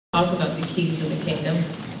Talk about the keys of the kingdom.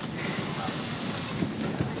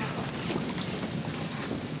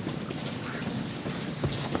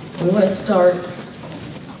 We want to start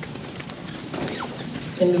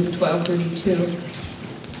in Luke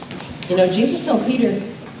 12:32. You know, Jesus told Peter,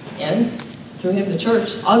 and through him the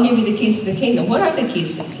church, I'll give you the keys to the kingdom. What are the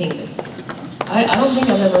keys to the kingdom? I don't think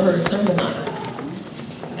I've ever heard a sermon on it.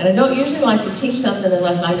 And I don't usually like to teach something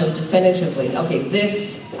unless I know definitively. Okay,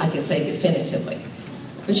 this I can say definitively.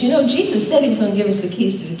 But you know, Jesus said he was going to give us the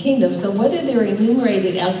keys to the kingdom, so whether they're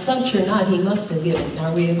enumerated as such or not, he must have given.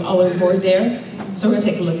 Are we all on board there? So we're going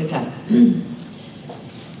to take a look at that.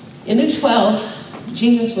 In Luke 12,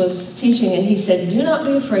 Jesus was teaching and he said, do not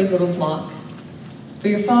be afraid, little flock, for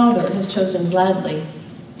your Father has chosen gladly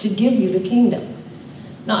to give you the kingdom.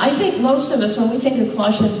 Now, I think most of us, when we think of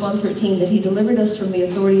Colossians 1:13, that he delivered us from the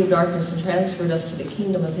authority of darkness and transferred us to the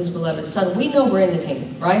kingdom of his beloved Son, we know we're in the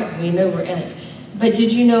kingdom, right? We know we're in it. But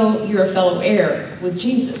did you know you're a fellow heir with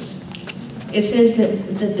Jesus? It says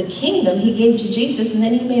that the kingdom he gave to Jesus, and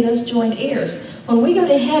then he made us joint heirs. When we go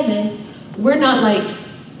to heaven, we're not like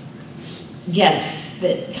guests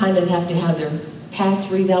that kind of have to have their past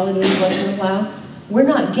revalidated once in a while. We're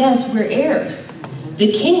not guests, we're heirs.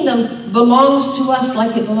 The kingdom belongs to us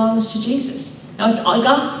like it belongs to Jesus. Now,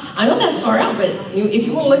 I know that's far out, but if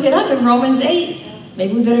you want to look it up in Romans 8,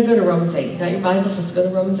 maybe we better go to Romans 8. Got your Bibles? Let's go to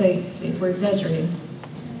Romans 8. See if we're exaggerating.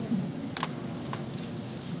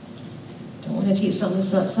 Don't want to teach something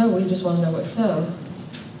that's not so. We just want to know what's so.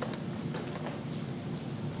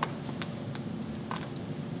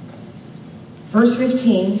 Verse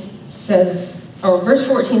 15 says, or verse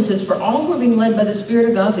 14 says, for all who are being led by the Spirit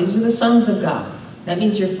of God, these are the sons of God. That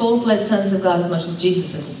means you're full-fledged sons of God as much as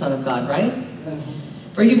Jesus is the Son of God, right?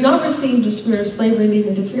 For you've not received a spirit of slavery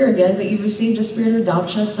leading to fear again, but you've received a spirit of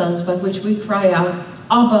adoption as sons, by which we cry out,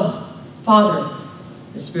 Abba, Father.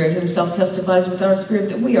 The Spirit himself testifies with our spirit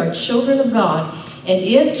that we are children of God. And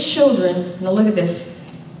if children, now look at this,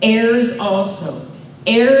 heirs also.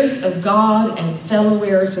 Heirs of God and fellow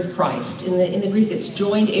heirs with Christ. In the Greek, it's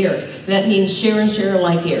joint heirs. That means share and share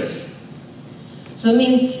alike heirs. So it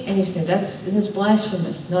means, and you say, isn't this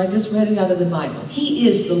blasphemous? No, I just read it out of the Bible. He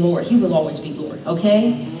is the Lord. He will always be Lord,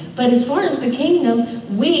 okay? But as far as the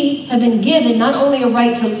kingdom, we have been given not only a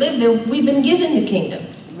right to live there, we've been given the kingdom.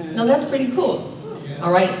 Now that's pretty cool.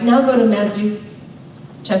 All right, now go to Matthew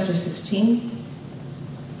chapter 16.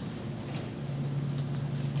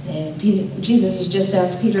 And Jesus has just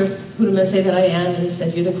asked Peter, who do men say that I am? And he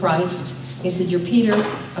said, you're the Christ. He said, you're Peter.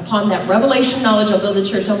 Upon that revelation knowledge, I'll build the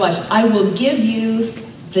church. Now watch. I will give you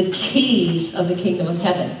the keys of the kingdom of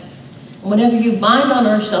heaven. And whatever you bind on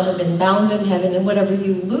earth shall have been bound in heaven, and whatever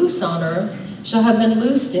you loose on earth shall have been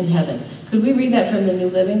loosed in heaven. Could we read that from the New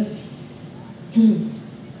Living?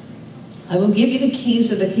 I will give you the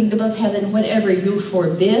keys of the kingdom of heaven. Whatever you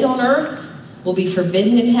forbid on earth will be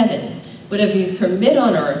forbidden in heaven. Whatever you permit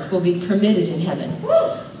on earth will be permitted in heaven.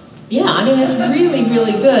 Yeah, I mean, it's really,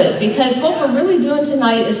 really good, because what we're really doing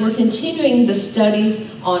tonight is we're continuing the study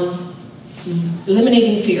on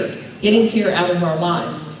eliminating fear, getting fear out of our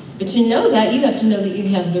lives. But to know that, you have to know that you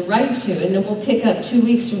have the right to, and then we'll pick up 2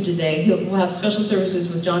 weeks from today. We'll have special services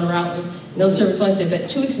with John Roughton, no service Wednesday, but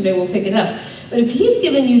 2 weeks from today we'll pick it up. But if he's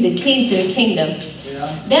given you the key to the kingdom,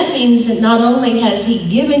 that means that not only has he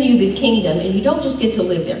given you the kingdom, and you don't just get to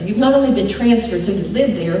live there. You've not only been transferred so you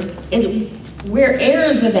live there, we're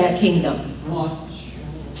heirs of that kingdom.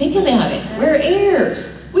 Think about it. We're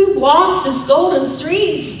heirs. We walk the golden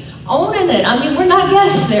streets owning it. I mean, we're not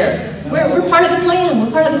guests there. We're part of the clan.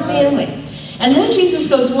 We're part of the family. And then Jesus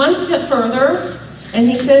goes one step further, and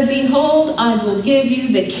he said, behold, I will give you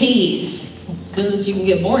the keys. As soon as you can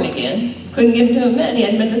get born again. Couldn't give them to him then. He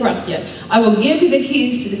hadn't been to the cross yet. I will give you the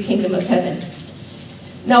keys to the kingdom of heaven.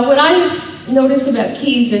 Now, what I've noticed about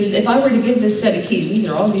keys is, if I were to give this set of keys, these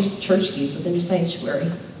are all these church keys within the sanctuary.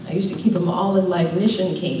 I used to keep them all in my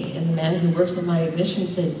ignition key, and the man who works in my ignition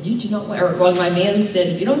said, you do not, or well, my man said,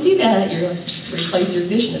 if you don't do that, you're going to replace your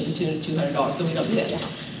ignition at the tune of $200, so we don't do that.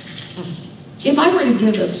 If I were to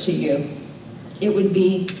give this to you, it would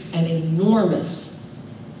be an enormous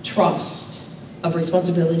trust of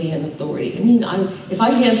responsibility and authority. I mean, if I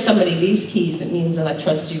give somebody these keys, it means that I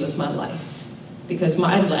trust you with my life. Because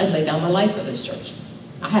I'd lay down my life for this church.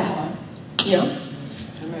 I have. You know?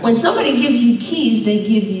 When somebody gives you keys, they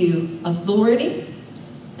give you authority,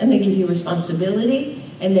 and they give you responsibility,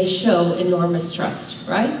 and they show enormous trust,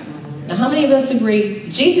 right? Now, how many of us agree?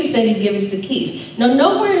 Jesus said he'd give us the keys. Now,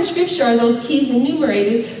 nowhere in Scripture are those keys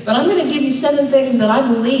enumerated, but I'm going to give you 7 things that I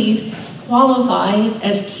believe qualify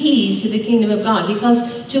as keys to the kingdom of God.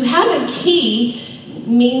 Because to have a key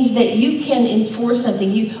means that you can enforce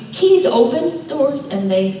something. Keys open doors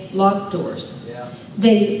and they lock doors. Yeah.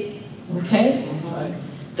 Okay?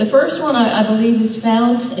 The first one I believe is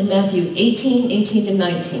found in Matthew 18 to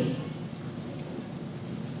 19.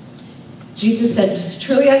 Jesus said,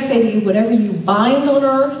 truly I say to you, whatever you bind on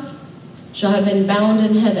earth shall have been bound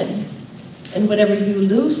in heaven, and whatever you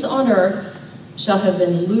loose on earth shall have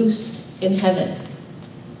been loosed in heaven.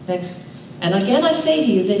 Next. And again I say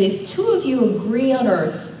to you that if two of you agree on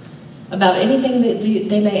earth about anything that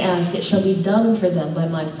they may ask, it shall be done for them by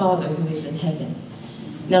my Father who is in heaven.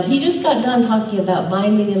 Now he just got done talking about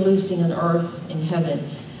binding and loosing on earth in heaven.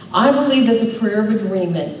 I believe that the prayer of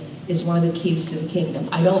agreement is one of the keys to the kingdom.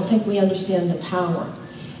 I don't think we understand the power.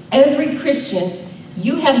 Every Christian,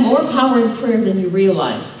 you have more power in prayer than you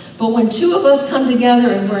realize. But when two of us come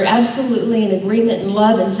together and we're absolutely in agreement and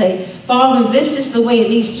love and say, Father, this is the way it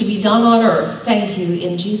needs to be done on earth. Thank you,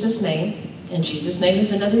 in Jesus' name. In Jesus' name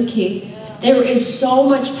is another key. There is so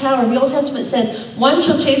much power. The Old Testament said, one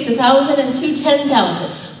shall chase 1,000 and two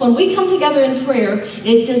 10,000. When we come together in prayer,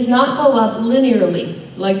 it does not go up linearly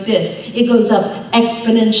like this. It goes up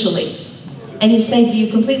exponentially. And you say, do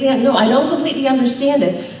you completely, no, I don't completely understand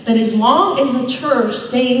it. But as long as the church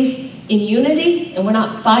stays in unity and we're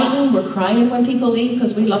not fighting, we're crying when people leave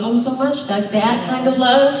because we love them so much, like that kind of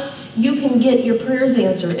love, you can get your prayers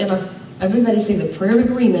answered. And everybody say the prayer of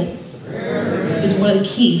agreement is one of the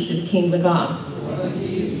keys to the kingdom of God.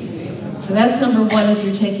 So that's number one if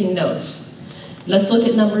you're taking notes. Let's look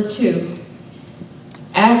at number two.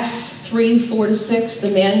 Acts 3:4-6, the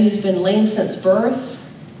man who's been lame since birth.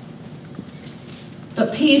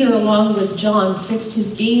 But Peter, along with John, fixed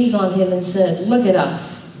his gaze on him and said, look at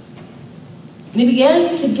us. And he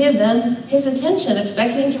began to give them his attention,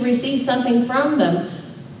 expecting to receive something from them.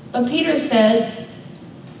 But Peter said,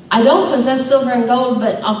 I don't possess silver and gold,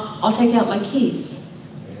 but I'll take out my keys.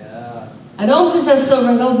 Yeah. I don't possess silver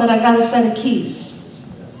and gold, but I got a set of keys.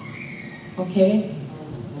 Okay?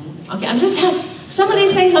 Okay, I'm just some of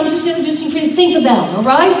these things I'm just introducing for you to think about, all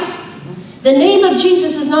right? The name of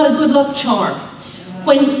Jesus is not a good luck charm.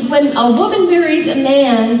 When a woman marries a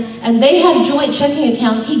man and they have joint checking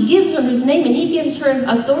accounts, he gives her his name and he gives her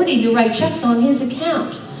authority to write checks on his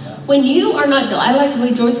account. When you are not, I like the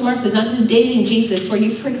way Joyce Marth said, not just dating Jesus, where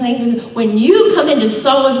you proclaim him, when you come into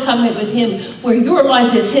solid covenant with him, where your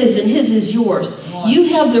life is his and his is yours, you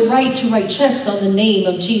have the right to write checks on the name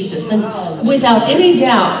of Jesus. And without any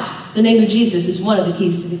doubt, the name of Jesus is one of the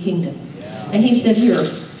keys to the kingdom. And he said, here,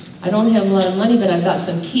 I don't have a lot of money, but I've got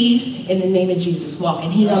some keys in the name of Jesus. Walk.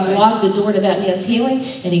 And he unlocked the door to that man's healing,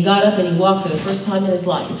 and he got up and he walked for the first time in his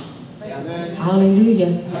life.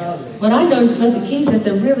 Hallelujah. What I noticed about the keys that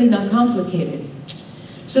they're really not complicated.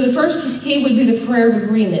 So the first key would be the prayer of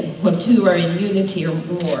agreement, when two are in unity or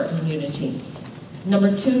more in unity.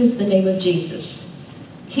 Number two is the name of Jesus.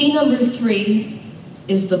 Key number three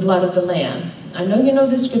is the blood of the Lamb. I know you know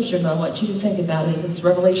the scripture, but I want you to think about it. It's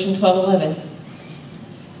Revelation 12:11.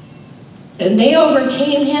 And they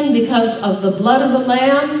overcame him because of the blood of the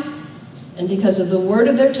Lamb and because of the word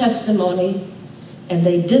of their testimony, and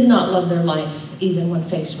they did not love their life even when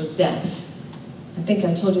faced with death. I think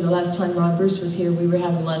I told you the last time Ron Bruce was here, we were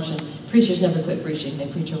having lunch, and preachers never quit preaching. They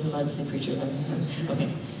preach over lunch, they preach over lunch. Okay.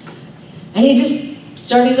 And he just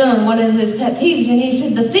started on one of his pet peeves, and he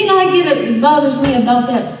said, the thing it bothers me about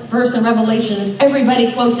that verse in Revelation is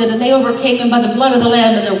everybody quotes it, and they overcame him by the blood of the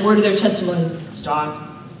Lamb and the word of their testimony. Stop.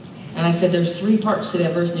 And I said, there's three parts to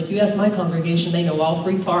that verse, and if you ask my congregation, they know all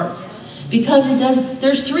three parts. Because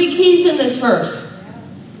there's three keys in this verse.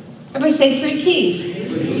 Everybody say three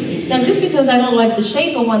keys. Now, just because I don't like the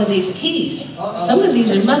shape of one of these keys, some of these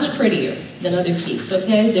are much prettier than other keys,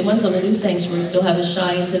 okay? The ones on the new sanctuary still have a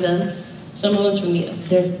shine to them. Some of the ones from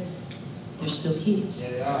they're still keys.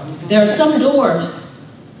 There are some doors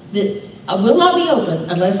that will not be open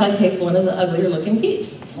unless I take one of the uglier looking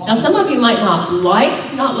keys. Now, some of you might not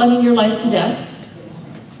like not loving your life to death,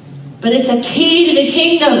 but it's a key to the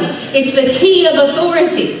kingdom. It's the key of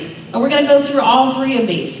authority. And we're going to go through all three of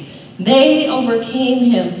these. They overcame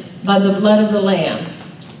him by the blood of the Lamb.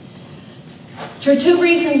 For two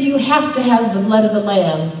reasons, you have to have the blood of the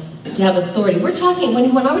Lamb to have authority. We're talking,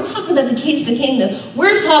 when I was talking about the keys to the kingdom,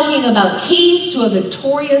 we're talking about keys to a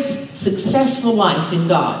victorious, successful life in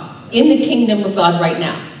God, in the kingdom of God right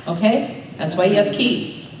now. Okay? That's why you have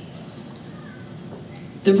keys.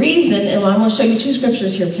 The reason, and I'm going to show you two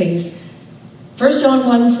scriptures here, please. 1 John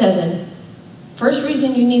 1:7. First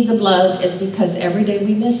reason you need the blood is because every day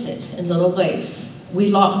we miss it in little ways.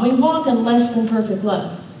 We walk in less than perfect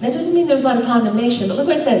love. That doesn't mean there's a lot of condemnation, but look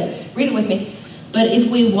what it says. Read it with me. But if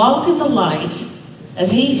we walk in the light,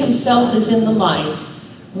 as he himself is in the light,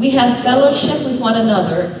 We have fellowship with one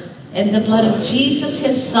another, and the blood of Jesus,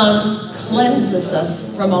 his Son, cleanses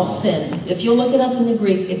us from all sin. If you'll look it up in the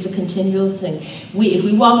Greek, it's a continual thing. If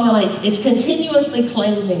we walk in the light, it's continuously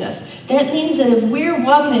cleansing us. That means that if we're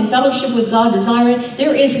walking in fellowship with God, desiring,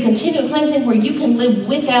 there is a continual cleansing where you can live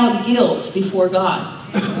without guilt before God.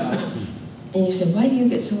 And you say, why do you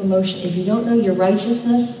get so emotional? If you don't know your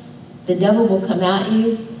righteousness, the devil will come at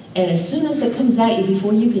you, and as soon as it comes at you,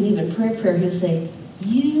 before you can even pray a prayer, he'll say,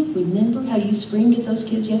 you remember how you screamed at those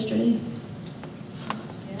kids yesterday?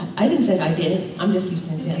 I didn't say I did. I'm just using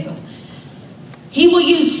an example. He will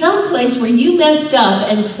use some place where you messed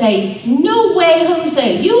up and say, no way,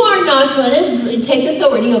 Jose, you are not going to take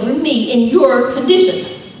authority over me in your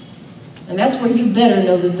condition. And that's where you better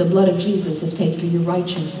know that the blood of Jesus has paid for your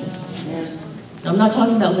righteousness. Now, I'm not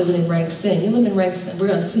talking about living in rank sin. You live in rank sin. We're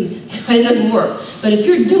going to see. It doesn't work. But if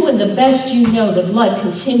you're doing the best you know, the blood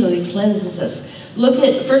continually cleanses us. Look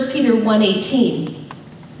at 1 Peter 1:18.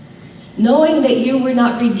 Knowing that you were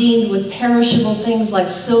not redeemed with perishable things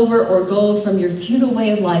like silver or gold from your futile way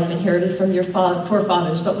of life inherited from your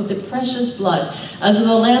forefathers, but with the precious blood, as of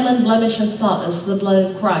a lamb unblemished and spotless, the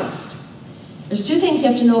blood of Christ. There's two things you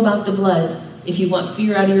have to know about the blood if you want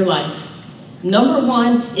fear out of your life. Number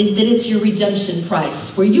one is that it's your redemption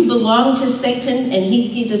price. Where you belong to Satan and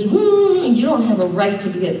he just, and you don't have a right to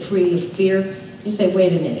get free of fear. You say,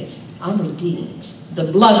 wait a minute, I'm redeemed.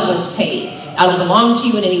 The blood was paid. I don't belong to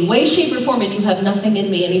you in any way, shape, or form, and you have nothing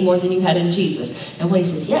in me any more than you had in Jesus. And when he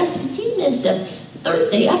says, yes, but you missed a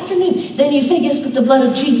Thursday afternoon, then you say, yes, but the blood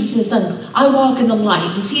of Jesus, his Son, I walk in the light,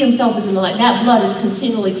 because he himself is in the light. That blood is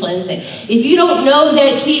continually cleansing. If you don't know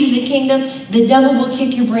that key to the kingdom, the devil will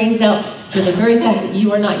kick your brains out for the very fact that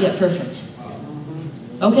you are not yet perfect.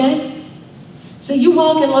 Okay? So you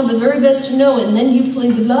walk in love the very best you know, and then you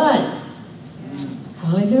plead the blood.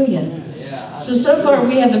 Hallelujah. So far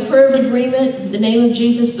we have the prayer of agreement, the name of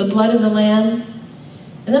Jesus, the blood of the Lamb.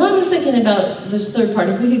 And then I was thinking about this third part.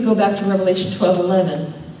 If we could go back to Revelation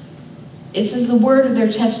 12:11. It says the word of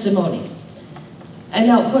their testimony. And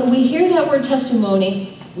now when we hear that word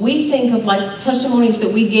testimony, we think of like testimonies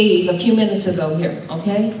that we gave a few minutes ago here,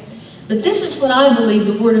 okay? But this is what I believe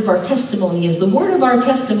the word of our testimony is. The word of our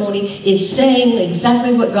testimony is saying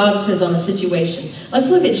exactly what God says on a situation. Let's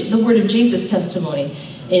look at the word of Jesus' testimony.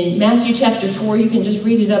 In Matthew chapter 4, you can just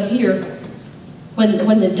read it up here.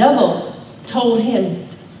 When the devil told him,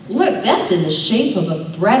 look, that's in the shape of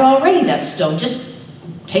a bread already, that stone. Just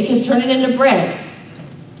take it, turn it into bread.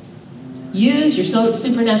 Use your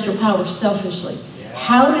supernatural power selfishly.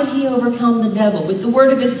 How did he overcome the devil? With the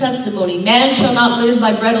word of his testimony. Man shall not live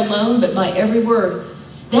by bread alone, but by every word.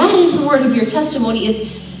 That is the word of your testimony.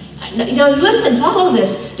 You know, listen, follow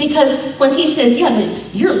this. Because when he says, yeah,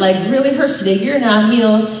 but your leg really hurts today, you're not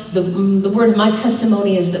healed. The word of my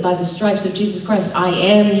testimony is that by the stripes of Jesus Christ, I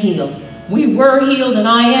am healed. We were healed and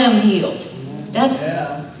I am healed.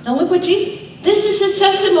 Now look what Jesus, this is his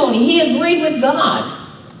testimony. He agreed with God.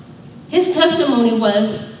 His testimony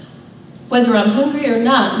was, whether I'm hungry or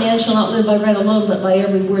not, man shall not live by bread alone, but by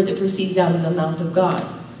every word that proceeds out of the mouth of God.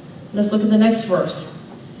 Let's look at the next verse.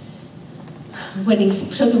 When he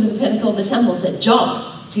took him to the pinnacle of the temple and said,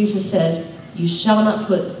 jump, Jesus said, you shall not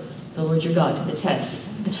put the Lord your God to the test.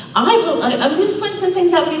 I'm just putting some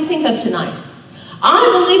things out for you to think of tonight. I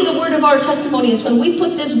believe the word of our testimony is when we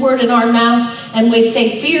put this word in our mouth and we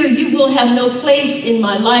say, fear, you will have no place in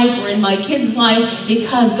my life or in my kid's life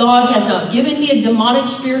because God has not given me a demonic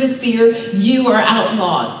spirit of fear. You are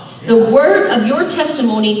outlawed. The word of your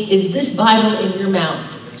testimony is this Bible in your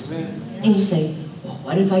mouth. And you say, well,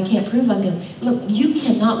 what if I can't prove I'm going to? Look, you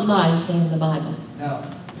cannot lie saying the Bible. No.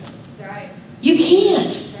 That's right. You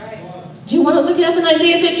can't. Do you want to look it up in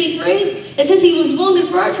Isaiah 53? It says he was wounded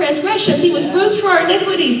for our transgressions. He was bruised for our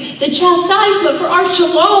iniquities. The chastisement for our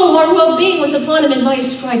shalom, our well-being was upon him, and by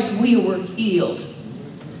his stripes we were healed.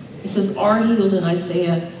 It says are healed in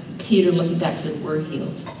Isaiah. Peter looking back said we're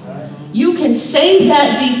healed. You can say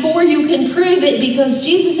that before you can prove it because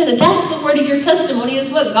Jesus said it. That's the word of your testimony is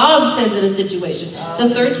what God says in a situation.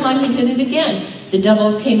 The third time he did it again. The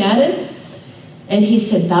devil came at him and he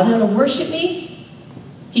said, bow down and worship me.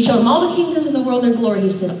 He showed him all the kingdoms of the world and their glory. He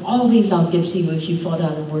said, all these I'll give to you if you fall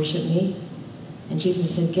down and worship me. And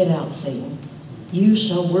Jesus said, get out, Satan. You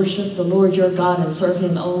shall worship the Lord your God and serve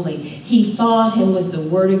him only. He fought him with the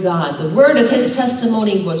word of God. The word of his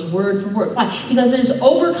testimony was word for word. Why? Because there's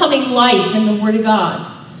overcoming life in the word of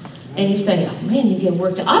God. And you say, oh man, you get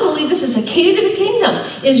worked out. I believe this is a key to the kingdom.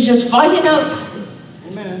 Is just finding out.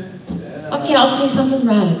 Amen. Okay, I'll say something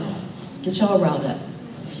radical. Get y'all riled up.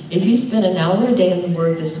 If you spend an hour a day in the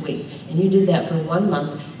Word this week, and you did that for 1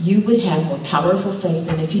 month, you would have more powerful faith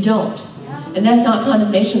than if you don't. And that's not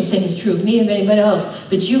condemnation. The same is true of me and anybody else.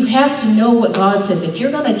 But you have to know what God says. If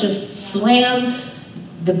you're going to just slam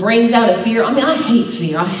the brains out of fear, I mean, I hate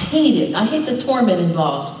fear. I hate it. I hate the torment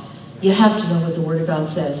involved. You have to know what the Word of God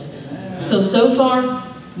says. So far,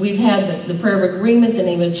 we've had the prayer of agreement, the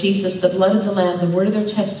name of Jesus, the blood of the Lamb, the word of their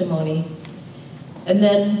testimony. And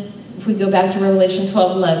then, if we go back to Revelation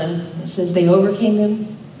 12:11, it says they overcame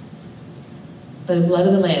him by the blood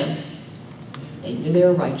of the Lamb. They knew they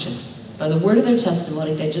were righteous. By the word of their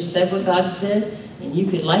testimony, they just said what God said, and you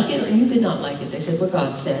could like it or you could not like it. They said what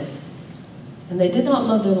God said. And they did not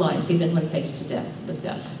love their life, even when faced with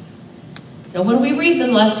death. Now, when we read the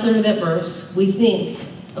last third of that verse, we think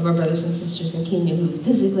of our brothers and sisters in Kenya who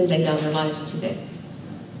physically laid down their lives today.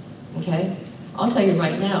 Okay? I'll tell you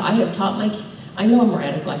right now, I have taught I know I'm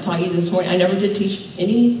radical. I taught you this morning. I never did teach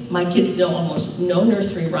my kids know almost no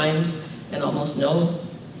nursery rhymes and almost no,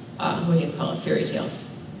 what do you call it, fairy tales.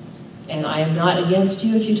 And I am not against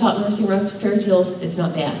you if you taught nursery rhymes or fairy tales. It's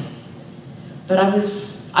not bad. But I went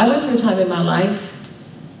through a time in my life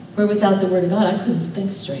where without the Word of God, I couldn't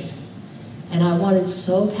think straight. And I wanted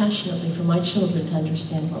so passionately for my children to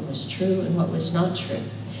understand what was true and what was not true.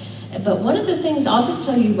 But one of the things, I'll just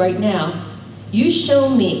tell you right now, you show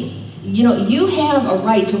me, you have a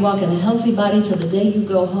right to walk in a healthy body till the day you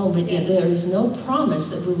go home, but yet there is no promise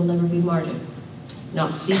that we will never be martyred.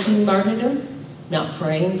 Not seeking martyrdom, not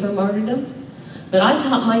praying for martyrdom. But I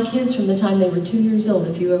taught my kids from the time they were 2 years old,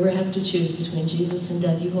 if you ever have to choose between Jesus and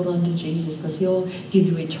death, you hold on to Jesus, because he'll give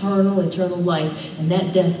you eternal life, and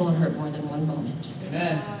that death won't hurt more than one moment.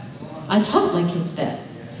 Amen. I taught my kids that.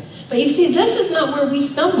 But you see, this is not where we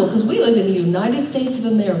stumble, because we live in the United States of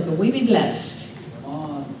America. We be blessed. Come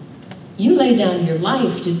on. You lay down your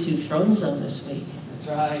life to Throne Zone this week. That's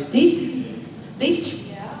right.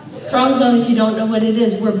 These Throne Zone, if you don't know what it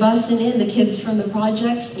is, we're bussing in the kids from the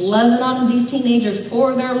projects, loving on them. These teenagers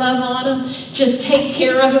pour their love on them, just take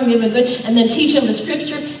care of them, give them good, and then teach them the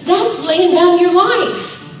scripture. That's laying down your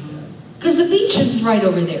life. Because the beach is right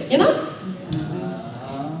over there, you know?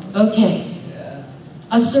 Okay.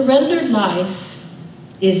 A surrendered life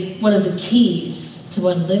is one of the keys to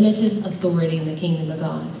unlimited authority in the kingdom of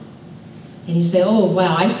God. And you say, oh,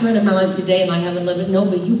 wow, I surrendered my life today and I haven't lived it. No,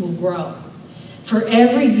 but you will grow. For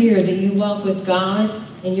every year that you walk with God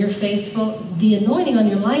and you're faithful, the anointing on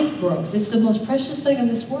your life grows. It's the most precious thing in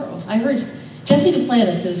this world. I heard Jesse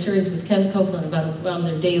Duplantis did a series with Ken Copeland on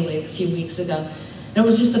their daily a few weeks ago. And it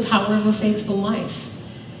was just the power of a faithful life.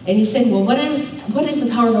 And you say, well, what is the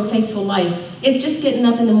power of a faithful life? It's just getting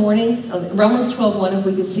up in the morning, Romans 12:1, if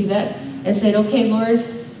we could see that, and saying, okay, Lord,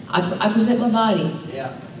 I present my body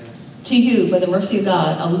to you by the mercy of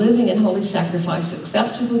God, a living and holy sacrifice,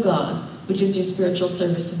 acceptable to God, which is your spiritual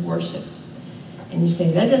service of worship. And you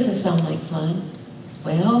say, that doesn't sound like fun.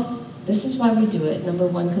 Well, this is why we do it. Number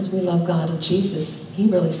one, because we love God, and Jesus, he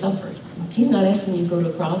really suffered. He's not asking you to go to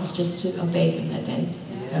the cross just to obey him that day.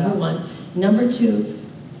 Number one. Number two,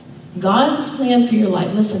 God's plan for your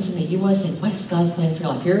life. Listen to me. You want to say, what is God's plan for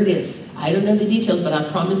your life? Here it is. I don't know the details, but I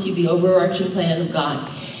promise you the overarching plan of God.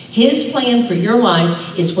 His plan for your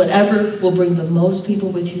life is whatever will bring the most people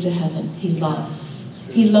with you to heaven. He loves.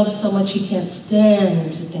 He loves so much he can't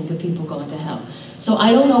stand to think of people going to hell. So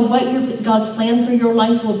I don't know what God's plan for your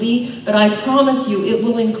life will be, but I promise you it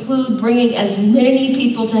will include bringing as many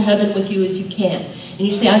people to heaven with you as you can. And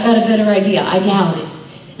you say, I got a better idea. I doubt it.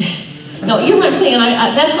 No, you know what I'm saying?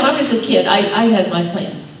 That's when I was a kid. I had my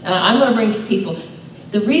plan. And I'm going to bring people.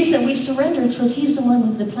 The reason we surrender is because he's the one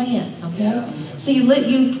with the plan, okay? Yeah. So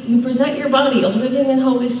you present your body a living and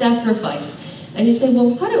holy sacrifice. And you say, well,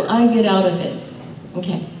 what do I get out of it?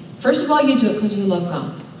 Okay, first of all, you do it because you love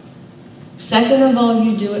God. Second of all,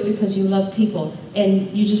 you do it because you love people. And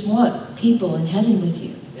you just want people in heaven with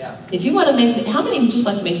you. Yeah. If you want to make, how many of you just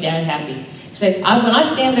like to make Dad happy? Say, when I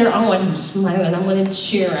stand there, I want him smiling, I want him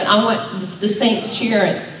cheering, I want the saints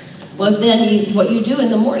cheering. Well, then what you do in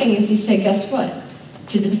the morning is you say, guess what?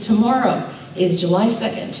 Tomorrow is July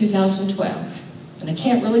 2nd, 2012. And I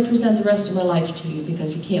can't really present the rest of my life to you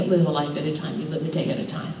because you can't live a life at a time. You live a day at a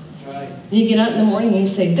time. Right. And you get up in the morning and you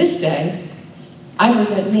say, this day, I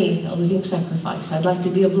present me a living sacrifice. I'd like to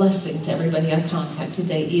be a blessing to everybody I contact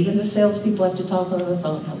today. Even the salespeople have to talk on the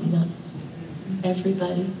phone. Help me not.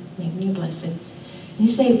 Everybody, make me a blessing. And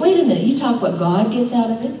you say, wait a minute, you talk what God gets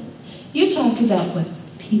out of it. You talked about what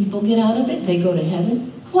people get out of it. They go to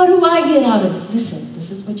heaven. What do I get out of it? Listen,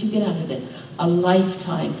 this is what you get out of it. A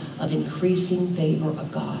lifetime of increasing favor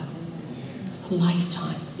of God. A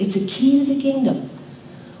lifetime. It's a key to the kingdom.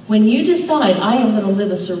 When you decide, I am going to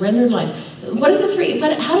live a surrendered life, what are the three,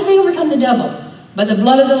 but how do they overcome the devil? By the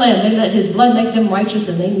blood of the Lamb, they let his blood make them righteous,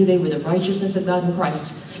 and they knew they were the righteousness of God in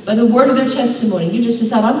Christ. By the word of their testimony, you just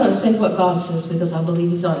decide, I'm going to say what God says because I believe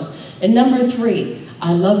he's honest. And number 3,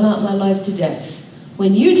 I love not my life to death.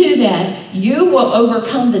 When you do that, you will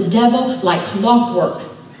overcome the devil like clockwork.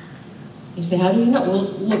 You say, how do you know? Well,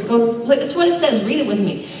 look, that's what it says. Read it with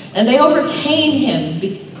me. And they overcame him.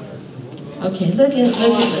 Okay, look at it.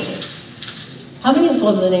 How many of us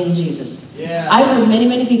love the name of Jesus? Yeah. I've heard many,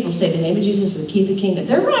 many people say the name of Jesus is the key to the kingdom.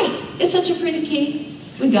 They're right. It's such a pretty key.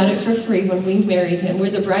 We got it for free when we married him. We're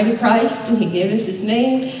the bride of Christ, and he gave us his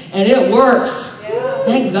name, and it works. Yeah.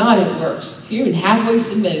 Thank God it works. If you're even halfway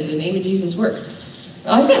submitted, the name of Jesus works.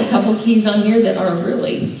 I've got a couple keys on here that are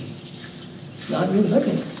really not really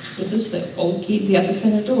looking. This is the old key, the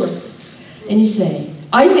epicenter door. And you say,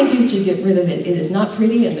 I think you should get rid of it. It is not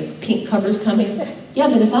pretty, and the pink cover's coming. Yeah,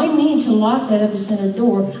 but if I need to lock that epicenter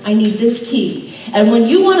door, I need this key. And when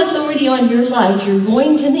you want authority on your life, you're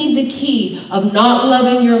going to need the key of not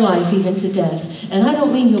loving your life even to death. And I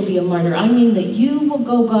don't mean you'll be a martyr. I mean that you will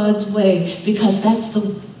go God's way because that's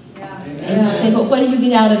the... And you say, but what do you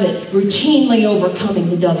get out of it? Routinely overcoming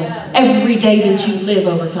the devil. Every day that you live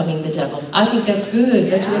overcoming the devil. I think that's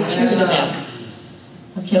good. That's what you're about.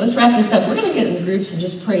 Okay, let's wrap this up. We're going to get in groups and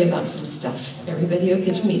just pray about some stuff. Everybody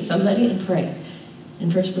okay to meet somebody and pray.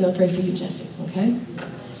 And first we're going to pray for you, Jesse, okay?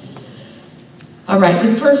 All right,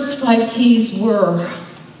 so the first 5 keys were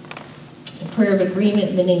a prayer of agreement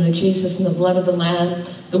in the name of Jesus and the blood of the Lamb,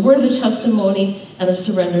 the word of the testimony, and a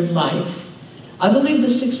surrendered life. I believe the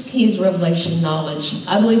 6th key is revelation knowledge.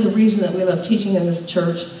 I believe the reason that we love teaching in this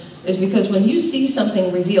church is because when you see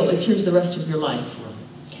something revealed, it's here's the rest of your life.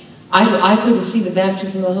 I couldn't see the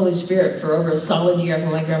baptism of the Holy Spirit for over a solid year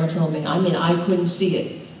when my grandma told me. I mean, I couldn't see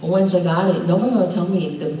it. But once I got it, nobody's going to tell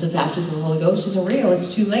me the baptism of the Holy Ghost isn't real. It's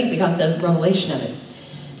too late. They got the revelation of it.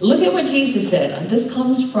 Look at what Jesus said. This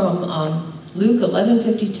comes from Luke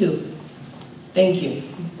 11:52. Thank you.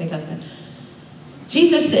 They got that.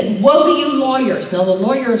 Jesus said, woe to you lawyers. Now the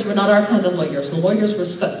lawyers were not our kind of lawyers. The lawyers were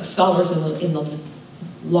scholars in the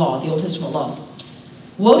law, the Old Testament law.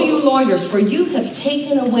 Woe to you lawyers, for you have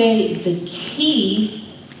taken away the key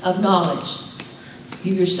of knowledge.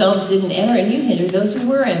 You yourselves didn't enter, and you hindered those who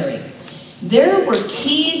were entering. There were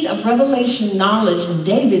keys of revelation knowledge in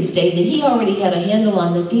David's day that he already had a handle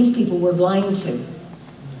on that these people were blind to.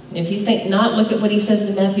 And if you think not, look at what he says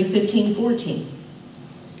in Matthew 15:14.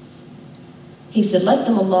 He said, let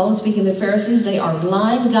them alone, speaking of the Pharisees, they are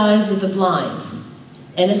blind guides of the blind.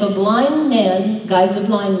 And if a blind man guides a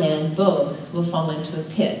blind man, both will fall into a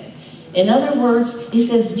pit. In other words, he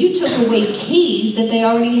says, you took away keys that they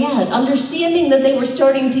already had. Understanding that they were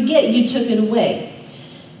starting to get, you took it away.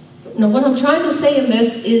 Now, what I'm trying to say in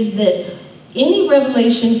this is that any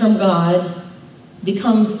revelation from God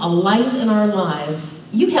becomes a light in our lives.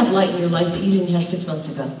 You have light in your life that you didn't have 6 months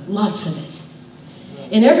ago. Lots of it.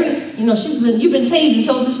 And you've been saved and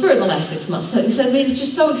filled with the Spirit in the last 6 months. So it's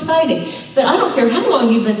just so exciting. But I don't care how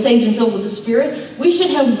long you've been saved and filled with the Spirit. We should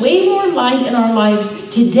have way more light in our lives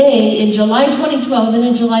today in July 2012 than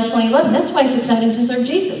in July 2011. That's why it's exciting to serve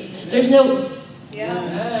Jesus. There's no...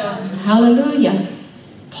 Hallelujah.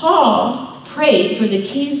 Paul prayed for the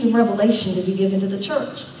keys of revelation to be given to the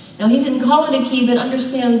church. Now, he didn't call it a key, but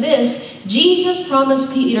understand this. Jesus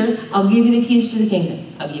promised Peter, I'll give you the keys to the kingdom.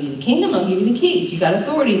 I'll give you the kingdom, I'll give you the keys. You got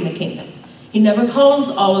authority in the kingdom. He never calls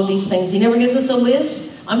all of these things. He never gives us a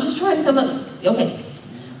list. I'm just trying to come up. Okay.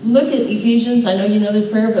 Look at Ephesians. I know you know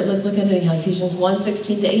the prayer, but let's look at it anyhow. Ephesians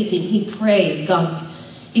 1:16-18. He prayed, God.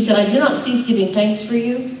 He said, I do not cease giving thanks for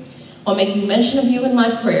you while making mention of you in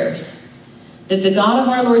my prayers, that the God of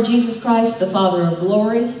our Lord Jesus Christ, the Father of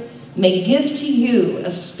glory, may give to you a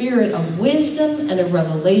spirit of wisdom and of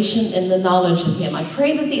revelation in the knowledge of him. I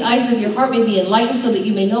pray that the eyes of your heart may be enlightened so that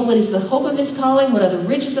you may know what is the hope of his calling, what are the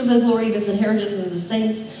riches of the glory of his inheritance in the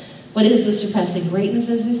saints, what is the surpassing greatness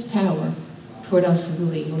of his power toward us who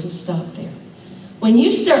believe. We'll just stop there. When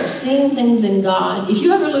you start seeing things in God, if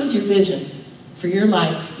you ever lose your vision for your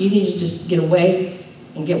life, you need to just get away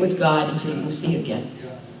and get with God until you can see again.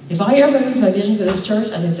 If I ever lose my vision for this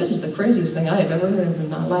church, I think this is the craziest thing I have ever heard of in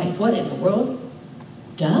my life. What in the world?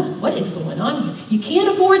 Duh, what is going on here? You can't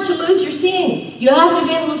afford to lose your seeing. You have to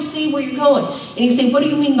be able to see where you're going. And you say, what do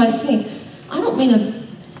you mean by seeing? I don't mean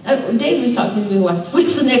Dave was talking to me,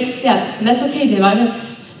 what's the next step? And that's okay, Dave.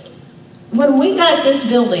 When we got this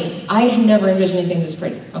building, I had never envisioned anything this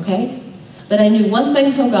pretty, okay? But I knew one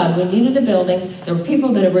thing from God. We needed a building. There were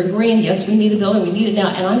people that were agreeing, yes, we need a building, we need it now.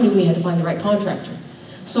 And I knew we had to find the right contractor.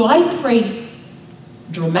 So I prayed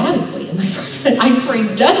dramatically, and I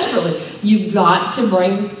prayed desperately. you got to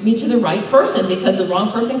bring me to the right person because the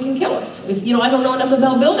wrong person can kill us. If, I don't know enough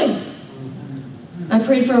about building. I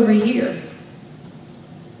prayed for over a year.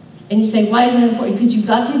 And you say, why is it important? Because you've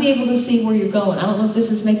got to be able to see where you're going. I don't know if this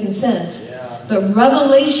is making sense. Yeah. But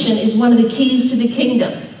revelation is one of the keys to the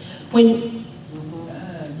kingdom.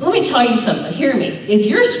 Let me tell you something. Hear me. If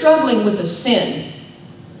you're struggling with a sin,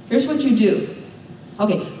 here's what you do.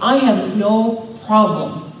 Okay, I have no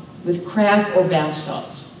problem with crack or bath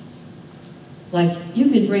salts. Like, you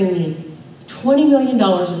could bring me $20 million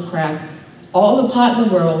of crack, all the pot in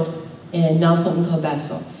the world, and now something called bath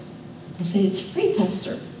salts. I say, it's free,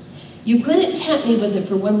 Pastor. You couldn't tempt me with it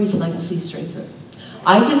for one reason: I can see straight through.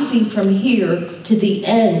 I can see from here to the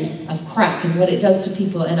end of crack and what it does to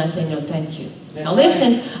people, and I say, no, thank you. Now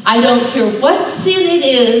listen, I don't care what sin it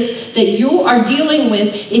is that you are dealing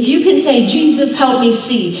with. If you can say, Jesus, help me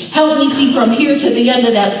see from here to the end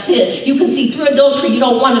of that sin. You can see through adultery. You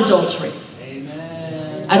don't want adultery.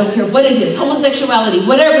 Amen. I don't care what it is, homosexuality,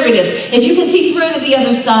 whatever it is. If you can see through to the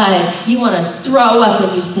other side, you want to throw up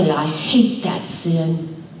and you say, I hate that sin.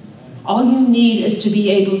 All you need is to be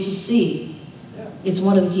able to see. It's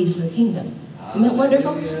one of the keys to the kingdom. Isn't that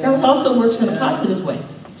wonderful? It also works in a positive way.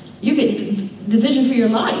 You get the vision for your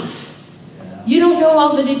life. You don't know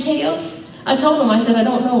all the details. I told him, I said, I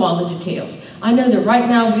don't know all the details. I know that right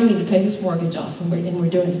now we need to pay this mortgage off, and we're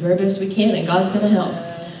doing it the very best we can, and God's going to help.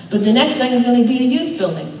 But the next thing is going to be a youth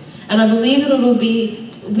building. And I believe it'll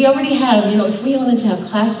be, we already have, if we wanted to have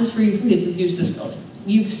classes for youth, we could use this building.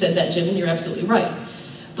 You said that, Jim, and you're absolutely right.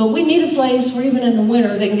 But we need a place where even in the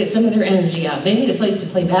winter they can get some of their energy out. They need a place to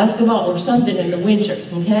play basketball or something in the winter,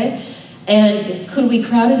 okay? And could we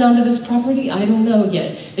crowd it onto this property? I don't know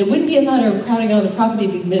yet. It wouldn't be a matter of crowding onto the property,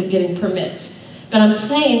 getting permits. But I'm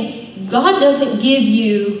saying God doesn't give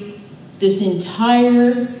you this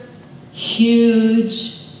entire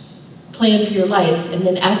huge plan for your life, and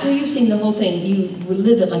then after you've seen the whole thing, you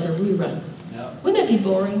relive it like a rerun. No. Wouldn't that be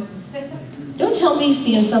boring? Don't tell me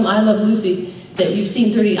seeing some I Love Lucy that you've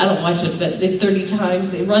seen 30, I don't watch it, but 30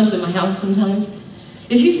 times. It runs in my house sometimes.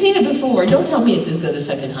 If you've seen it before, don't tell me it's as good a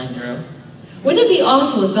second time through. Wouldn't it be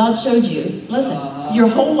awful if God showed you, listen, your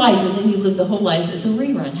whole life, and then you live the whole life as a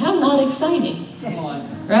rerun? How not exciting. Come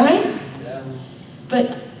on. Right? Yeah.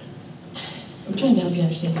 But I'm trying to help you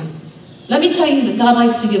understand. Let me tell you that God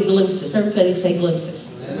likes to give glimpses. Everybody say glimpses.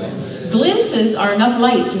 Glimpses are enough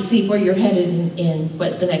light to see where you're headed and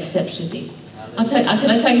what the next step should be. Can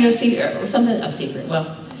I tell you a secret or something? A secret,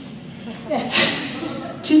 well.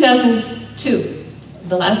 2002,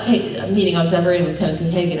 the last meeting I was ever in with Timothy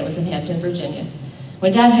Hagin, it was in Hampton, Virginia.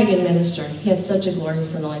 When Dad Hagin ministered, he had such a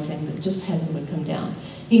glorious anointing that just heaven would come down.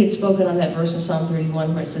 He had spoken on that verse in Psalm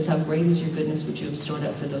 31 where it says, how great is your goodness which you have stored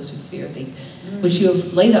up for those who fear thee, which you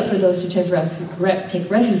have laid up for those who take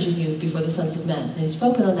refuge in you before the sons of men. And he'd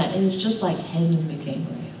spoken on that, and it was just like heaven became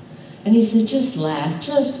real. And he said, just laugh,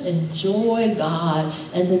 just enjoy God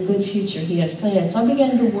and the good future he has planned. So I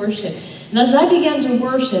began to worship. And as I began to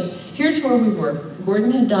worship, here's where we were.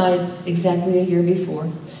 Gordon had died exactly a year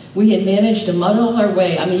before. We had managed to muddle our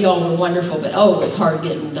way. I mean, y'all were wonderful, but oh, it was hard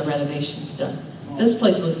getting the renovations done. This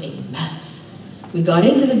place was a mess. We got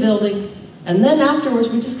into the building, and then afterwards,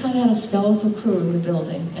 we just kind of had a skeletal crew in the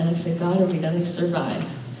building. And I said, God, are we going to survive?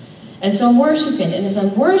 And so I'm worshiping, and as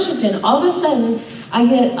I'm worshiping, all of a sudden, I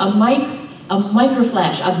get a micro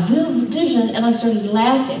flash, a vision, and I started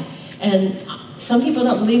laughing. And some people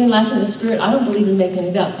don't believe in laughing in the spirit. I don't believe in making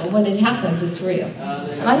it up, but when it happens, it's real.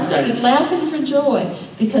 And I started laughing for joy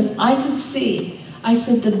because I could see. I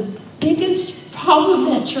said, the biggest problem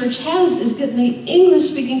that church has is getting the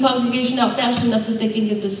English-speaking congregation out fast enough that they can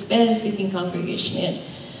get the Spanish-speaking congregation in.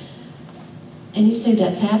 And you say,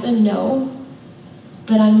 that's happened? No.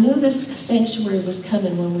 But I knew this sanctuary was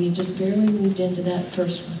coming when we just barely moved into that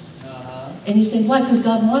first one. And you say, why? Because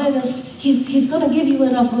God wanted us, He's going to give you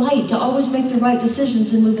enough light to always make the right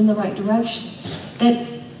decisions and move in the right direction.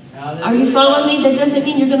 Are you following me? That doesn't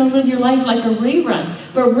mean you're going to live your life like a rerun.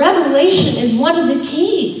 But revelation is one of the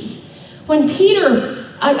keys. When Peter,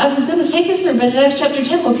 I was going to take us there, but in Acts chapter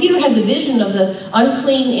 10, when Peter had the vision of the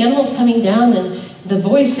unclean animals coming down and the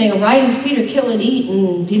voice saying, arise, Peter, kill and eat.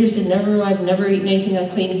 And Peter said, never, I've never eaten anything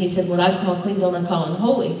unclean. And he said, what I call clean, don't I call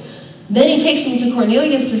unholy. Then he takes him to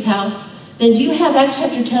Cornelius' house. Then do you have Acts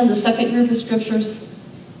chapter 10, the second group of scriptures?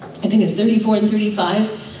 I think it's 34 and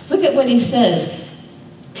 35. Look at what he says.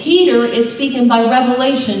 Peter is speaking by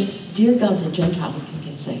revelation. Dear God, the Gentiles can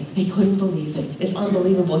get saved. They couldn't believe it. It's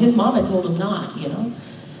unbelievable. His mama told him not, you know.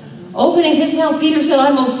 Opening his mouth, Peter said,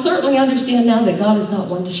 I most certainly understand now that God is not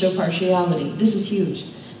one to show partiality. This is huge.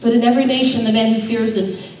 But in every nation, the man who fears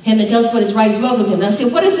him and does what is right is welcome to him. Now, see,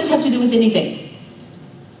 what does this have to do with anything?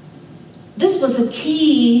 This was a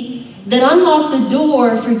key that unlocked the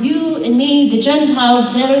door for you and me, the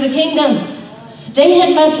Gentiles, to enter the kingdom. They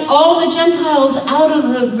had left all the Gentiles out of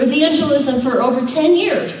the evangelism for over 10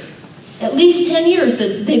 years. At least 10 years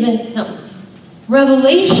that they've been... No.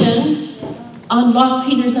 Revelation unlocked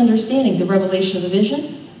Peter's understanding. The revelation of the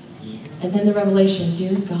vision. And then the revelation,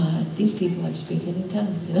 dear God, these people are speaking in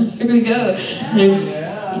tongues. You know, here we go.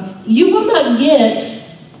 You will not get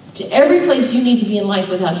to every place you need to be in life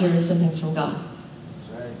without hearing some things from God.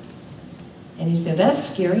 That's right. And you say,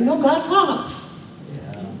 that's scary. No, God talks.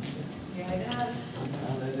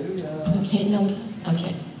 Hallelujah. Okay, no,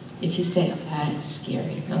 okay. If you say, that's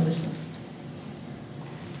scary. Now listen.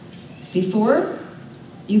 Before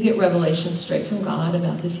you get revelation straight from God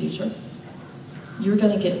about the future, you're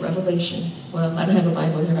going to get revelation. Well, I don't have a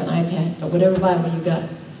Bible here, I have an iPad, but whatever Bible you got,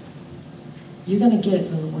 you're going to get it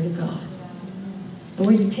from the Word of God. And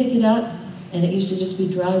where you pick it up, and it used to just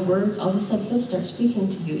be dry words, all of a sudden He'll start speaking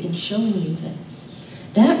to you and showing you things.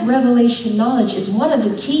 That revelation knowledge is one of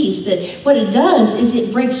the keys that what it does is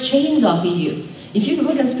it breaks chains off of you. If you can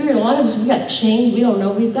look in spirit, a lot of us, we got chains we don't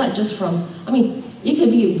know we've got just from, I mean, it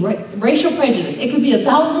could be racial prejudice. It could be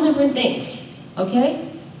 1,000 different things, okay?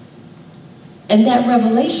 And that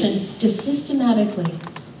revelation just systematically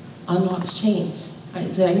unlocks chains. All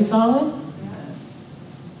right, are you following?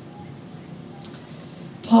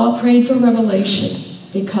 Paul prayed for revelation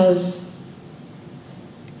because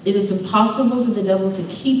it is impossible for the devil to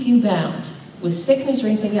keep you bound with sickness or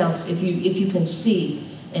anything else if you can see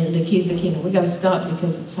and the keys of the kingdom. We've got to stop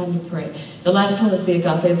because it's time to pray. The last one is the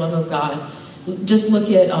agape love of God. Just look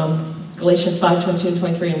at Galatians 5:22 and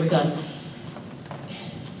 23 and we're done.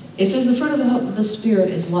 It says the fruit of the Spirit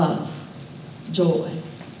is love, joy,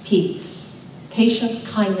 peace, patience,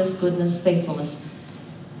 kindness, goodness, faithfulness,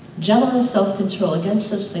 gentleness, self-control. Against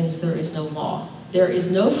such things there is no law. There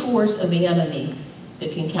is no force of the enemy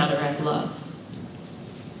that can counteract love.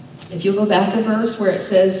 If you go back a verse where it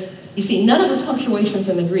says, you see, none of this punctuation's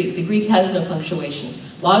in the Greek. The Greek has no punctuation.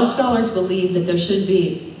 A lot of scholars believe that there should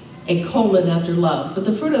be a colon after love. But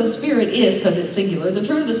the fruit of the Spirit is, because it's singular, the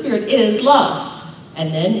fruit of the Spirit is love.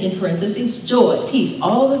 And then in parentheses, joy, peace,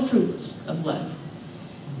 all the fruits of love.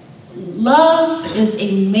 Love is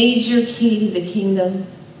a major key to the kingdom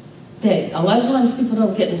that a lot of times people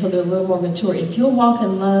don't get until they're a little more mature. If you'll walk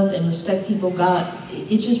in love and respect people, God,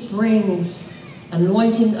 it just brings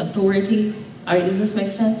anointing, authority. All right, does this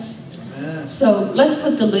make sense? Amen. So let's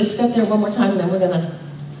put the list up there one more time and then we're going to...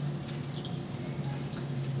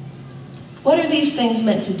 What are these things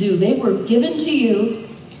meant to do? They were given to you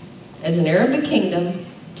as an heir of the kingdom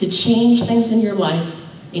to change things in your life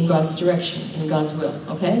in God's direction, in God's will,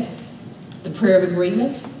 okay? The prayer of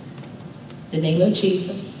agreement, the name of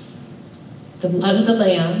Jesus, the blood of the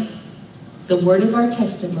Lamb, the word of our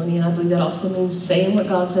testimony, and I believe that also means saying what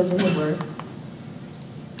God says in the word,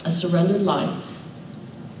 a surrendered life,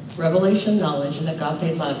 revelation knowledge, and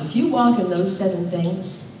agape love. If you walk in those 7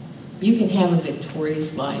 things, you can have a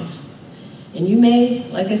victorious life. And you may,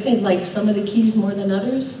 like I said, like some of the keys more than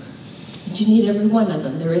others, but you need every one of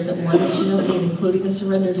them. There isn't one that you don't need, including a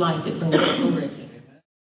surrendered life that brings authority.